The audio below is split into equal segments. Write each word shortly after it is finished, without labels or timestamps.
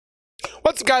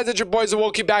What's up, guys? It's your boys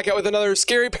Awoki back out with another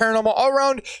scary paranormal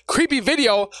all-around creepy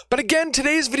video. But again,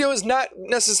 today's video is not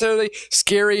necessarily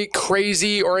scary,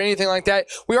 crazy, or anything like that.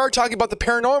 We are talking about the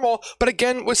paranormal, but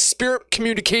again, with spirit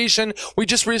communication. We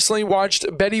just recently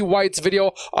watched Betty White's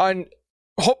video on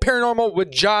Huff Paranormal with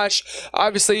Josh.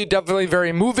 Obviously, definitely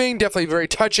very moving, definitely very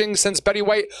touching, since Betty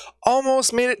White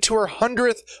almost made it to her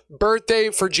 100th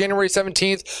birthday for January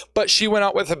 17th, but she went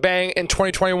out with a bang in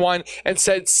 2021 and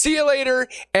said, "See you later,"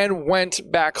 and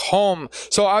went back home.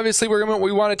 So obviously,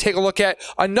 we want to take a look at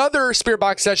another spirit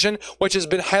box session, which has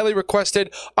been highly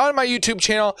requested on my YouTube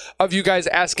channel of you guys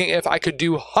asking if I could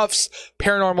do Huff's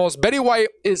Paranormals. Betty White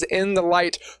is in the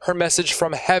light, her message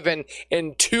from heaven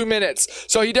in 2 minutes.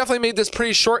 So he definitely made this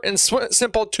pretty short and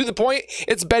simple, to the point.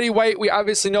 It's Betty White. We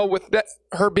obviously know with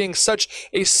her being such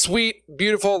a sweet,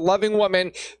 beautiful, loving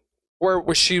woman, where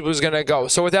she was going to go.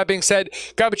 So with that being said,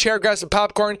 grab a chair, grab some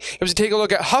popcorn, and we take a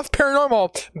look at Huff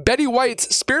Paranormal, Betty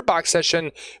White's spirit box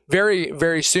session very,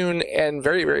 very soon and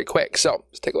very, very quick. So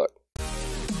let's take a look.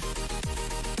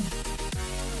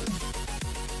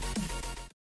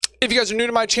 If you guys are new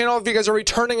to my channel, if you guys are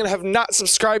returning and have not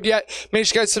subscribed yet, make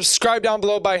sure you guys subscribe down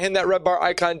below by hitting that red bar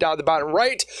icon down at the bottom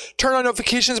right. Turn on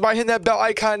notifications by hitting that bell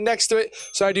icon next to it.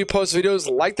 So I do post videos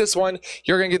like this one,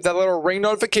 you're going to get that little ring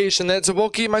notification that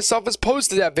Zawoki myself has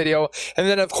posted that video. And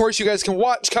then, of course, you guys can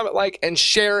watch, comment, like, and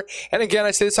share. And again, I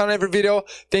say this on every video.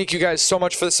 Thank you guys so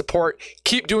much for the support.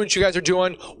 Keep doing what you guys are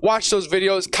doing. Watch those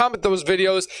videos, comment those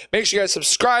videos. Make sure you guys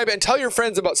subscribe and tell your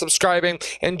friends about subscribing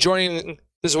and joining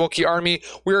the Zawoki Army.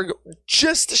 We're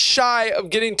just shy of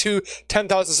getting to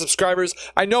 10,000 subscribers.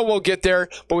 I know we'll get there,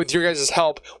 but with your guys'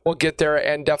 help, we'll get there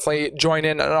and definitely join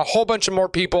in and a whole bunch of more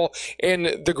people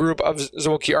in the group of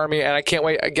Zawoki Army. And I can't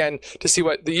wait again to see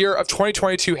what the year of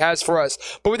 2022 has for us.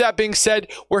 But with that being said,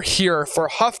 we're here for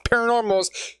Huff Paranormal's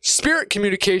spirit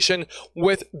communication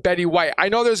with Betty White. I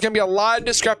know there's going to be a lot of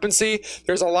discrepancy.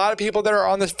 There's a lot of people that are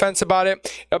on the fence about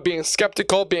it, being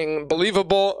skeptical, being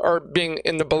believable, or being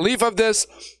in the belief of this.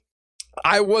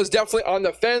 I was definitely on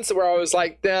the fence where I was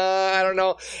like, nah, I don't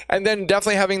know. And then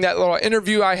definitely having that little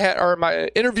interview I had, or my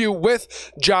interview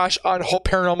with Josh on Huff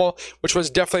Paranormal, which was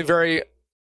definitely very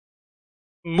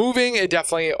moving. It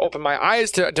definitely opened my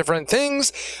eyes to different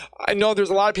things. I know there's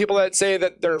a lot of people that say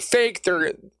that they're fake,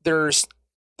 they're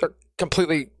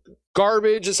completely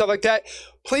garbage and stuff like that.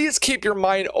 Please keep your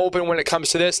mind open when it comes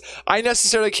to this. I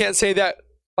necessarily can't say that,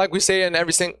 like we say in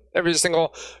every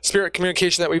single spirit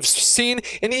communication that we've seen,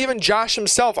 and even Josh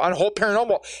himself on Huff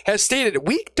Paranormal has stated,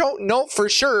 we don't know for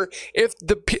sure if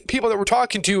the people that we're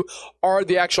talking to are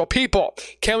the actual people.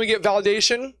 Can we get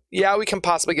validation? Yeah, we can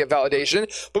possibly get validation,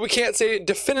 but we can't say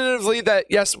definitively that,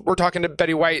 yes, we're talking to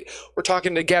Betty White, we're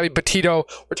talking to Gabby Petito,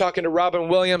 we're talking to Robin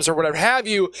Williams, or whatever have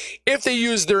you. If they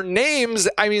use their names,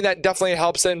 I mean, that definitely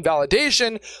helps in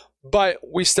validation. But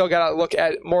we still got to look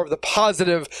at more of the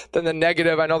positive than the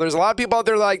negative. I know there's a lot of people out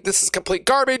there like, this is complete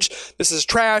garbage, this is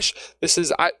trash, this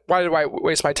is, why did I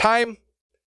waste my time?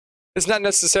 It's not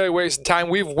necessarily wasting time.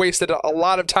 We've wasted a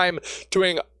lot of time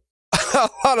doing a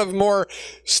lot of more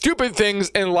stupid things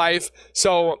in life.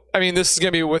 So, I mean, this is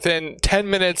going to be within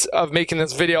 10 minutes of making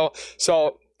this video.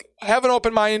 So, have an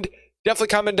open mind. Definitely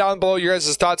comment down below your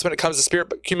guys' thoughts when it comes to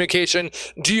spirit communication.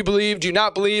 Do you believe? Do you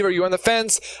not believe? Are you on the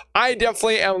fence? I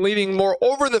definitely am leaning more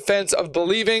over the fence of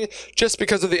believing, just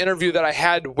because of the interview that I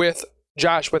had with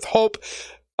Josh with Huff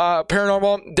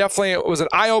Paranormal. Definitely it was an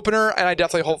eye-opener, and I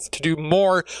definitely hope to do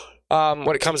more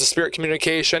when it comes to spirit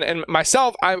communication. And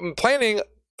myself, I'm planning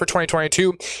for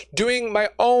 2022 doing my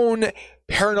own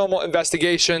paranormal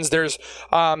investigations. There's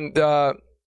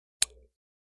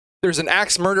an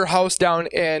axe murder house down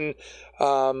in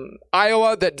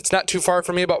Iowa that's not too far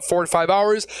from me, about 4 to 5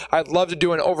 hours. I'd love to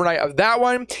do an overnight of that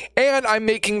one. And I'm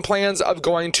making plans of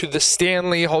going to the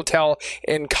Stanley Hotel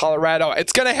in Colorado.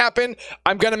 It's going to happen.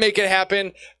 I'm going to make it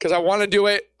happen because I want to do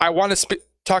it. I want to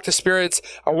talk to spirits.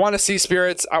 I want to see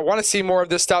spirits. I want to see more of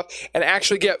this stuff and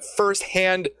actually get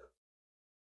firsthand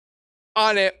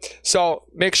on it. So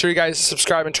make sure you guys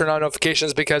subscribe and turn on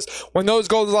notifications, because when those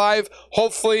go live,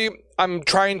 hopefully, I'm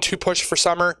trying to push for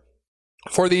summer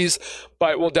for these,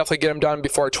 but we'll definitely get them done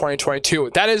before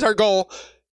 2022. That is our goal,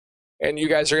 and you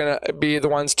guys are going to be the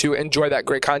ones to enjoy that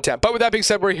great content. But with that being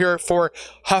said, we're here for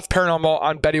Huff Paranormal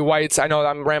on Betty White's. I know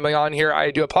I'm rambling on here.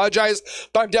 I do apologize,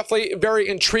 but I'm definitely very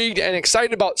intrigued and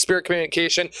excited about spirit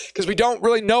communication, because we don't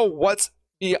really know what's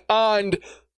beyond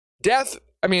death.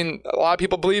 I mean, a lot of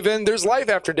people believe in there's life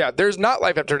after death. There's not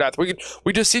life after death. We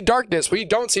just see darkness. We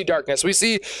don't see darkness. We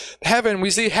see heaven. We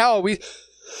see hell. We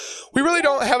really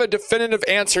don't have a definitive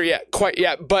answer yet, quite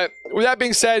yet. But with that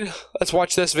being said, let's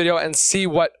watch this video and see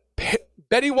what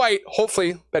Betty White,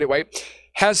 hopefully Betty White,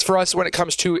 has for us when it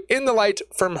comes to In the Light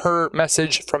from her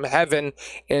message from heaven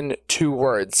in 2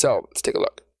 words. So let's take a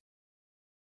look.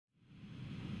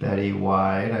 Betty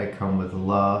White, I come with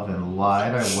love and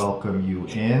light. I welcome you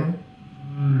in.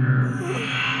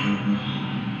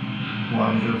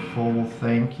 Wonderful,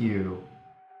 thank you.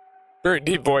 Very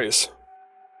deep voice.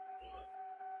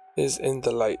 Is in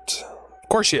the light. Of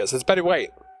course she is. It's Betty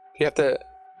White. You have to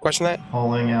question that?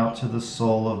 Calling out to the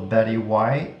soul of Betty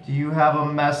White. Do you have a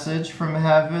message from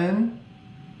heaven?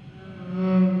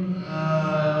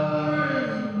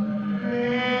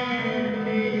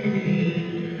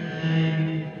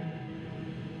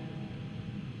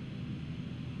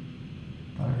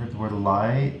 I heard the word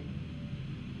light.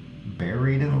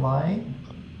 Buried in light?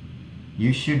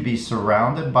 You should be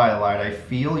surrounded by light. I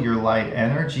feel your light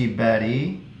energy,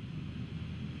 Betty.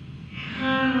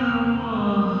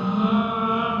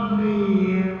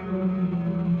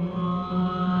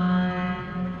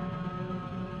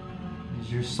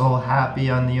 Is your soul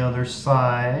happy on the other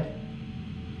side?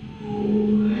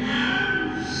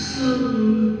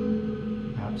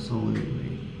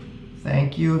 Absolutely.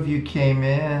 Thank you if you came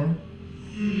in.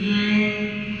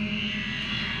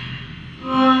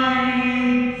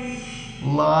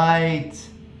 Light.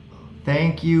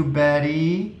 Thank you,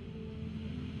 Betty.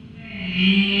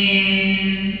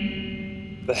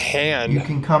 The hand. You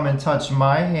can come and touch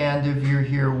my hand if you're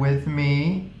here with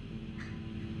me.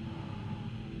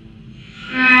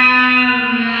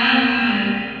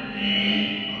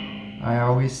 I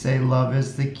always say love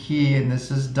is the key, and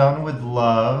this is done with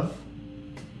love.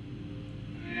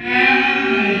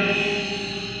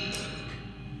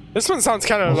 This one sounds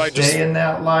kind of like stay just in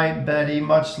that light, Betty.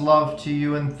 Much love to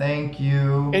you and thank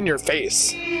you. in your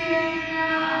face.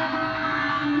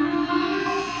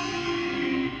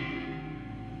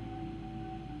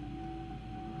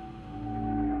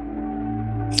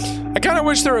 I kind of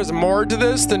wish there was more to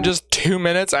this than just 2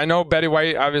 minutes. I know Betty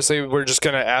White, obviously, we're just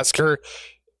going to ask her,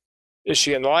 is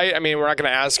she in the light? I mean, we're not going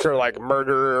to ask her like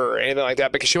murder or anything like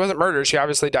that because she wasn't murdered. She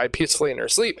obviously died peacefully in her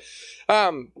sleep.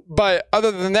 But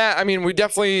other than that, I mean, we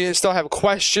definitely still have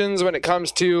questions when it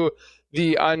comes to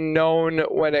the unknown,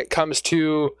 when it comes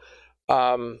to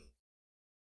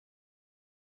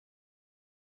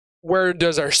where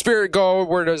does our spirit go?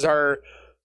 Where does our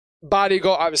body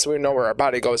go? Obviously, we know where our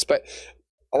body goes, but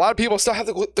a lot of people still have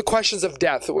the questions of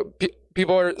death.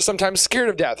 People are sometimes scared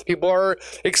of death. People are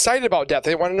excited about death.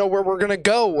 They want to know where we're going to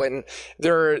go, and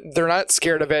they're not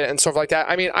scared of it and stuff like that.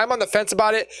 I mean, I'm on the fence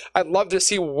about it. I'd love to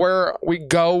see where we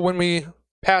go when we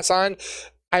pass on.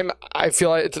 I feel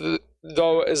like,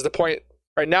 though, is the point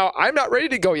right now, I'm not ready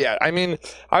to go yet. I mean,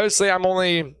 obviously, I'm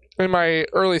only in my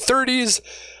early 30s.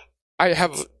 I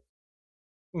have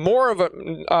more of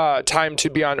a time to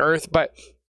be on Earth, but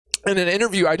in an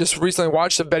interview I just recently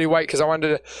watched of Betty White, because I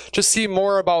wanted to just see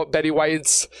more about Betty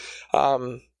White's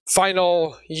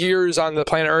final years on the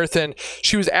planet Earth, and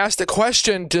she was asked a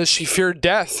question, does she fear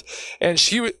death? And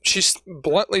she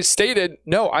bluntly stated,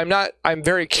 no, I'm not. I'm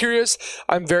very curious.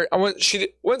 She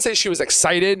wouldn't say she was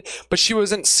excited, but she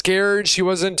wasn't scared. She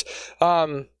wasn't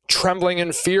trembling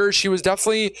in fear. She was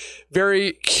definitely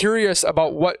very curious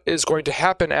about what is going to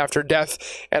happen after death.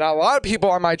 And a lot of people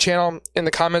on my channel in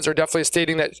the comments are definitely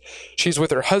stating that she's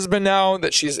with her husband now,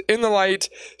 that she's in the light.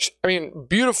 I mean,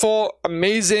 beautiful,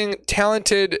 amazing,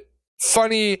 talented,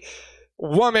 funny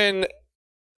woman.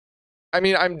 I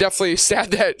mean, I'm definitely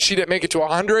sad that she didn't make it to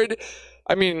 100.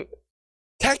 I mean,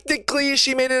 technically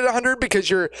she made it 100 because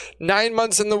you're 9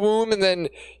 months in the womb and then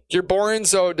you're born.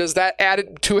 So does that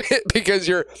add to it because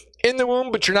you're in the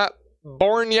womb but you're not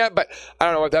born yet? But I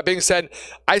don't know. With that being said,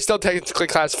 I still technically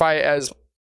classify it as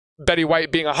Betty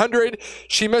White being 100.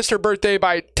 She missed her birthday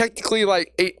by technically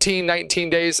like 18, 19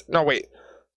 days. No, wait,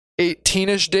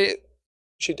 18-ish day.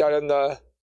 She died in the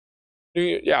New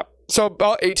Year. Yeah. So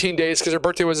about 18 days because her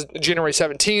birthday was January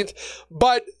 17th.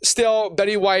 But still,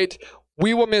 Betty White,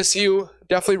 we will miss you.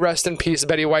 Definitely rest in peace,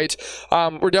 Betty White.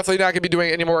 We're definitely not going to be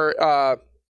doing any more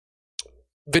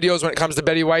videos when it comes to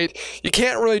Betty White. You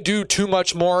can't really do too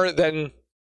much more than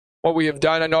what we have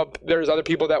done. I know there's other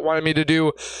people that wanted me to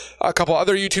do a couple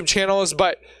other YouTube channels,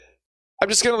 but I'm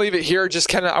just going to leave it here. Just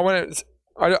kind of,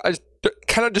 I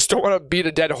kind of just don't want to beat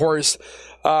a dead horse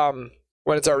when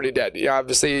it's already dead. Yeah,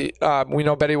 obviously, we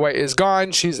know Betty White is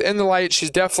gone. She's in the light.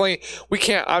 She's definitely, we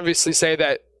can't obviously say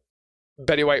that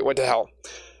Betty White went to hell.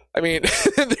 I mean,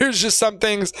 there's just some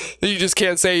things that you just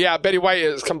can't say, yeah, Betty White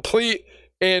is complete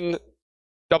in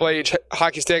AA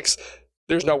hockey sticks.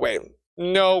 There's no way.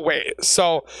 No way.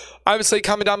 So obviously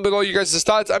comment down below you guys'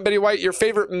 thoughts on Betty White, your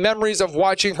favorite memories of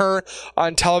watching her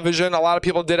on television. A lot of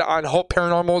people did it on Huff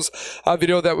Paranormal's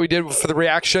video that we did for the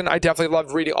reaction. I definitely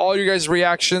loved reading all you guys'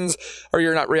 reactions, or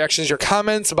your not reactions, your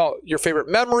comments about your favorite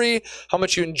memory, how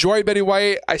much you enjoy Betty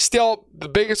White. The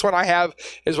biggest one I have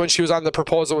is when she was on The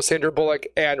Proposal with Sandra Bullock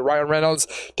and Ryan Reynolds.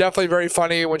 Definitely very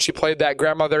funny when she played that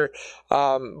grandmother.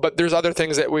 But there's other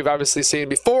things that we've obviously seen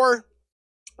before.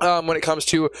 When it comes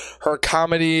to her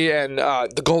comedy and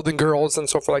the Golden Girls and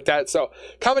so forth like that. So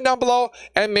comment down below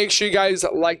and make sure you guys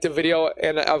like the video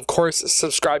and of course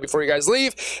subscribe before you guys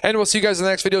leave. And we'll see you guys in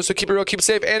the next video. So keep it real, keep it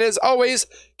safe, and as always,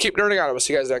 keep nerding on. We'll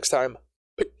see you guys next time.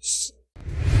 Peace.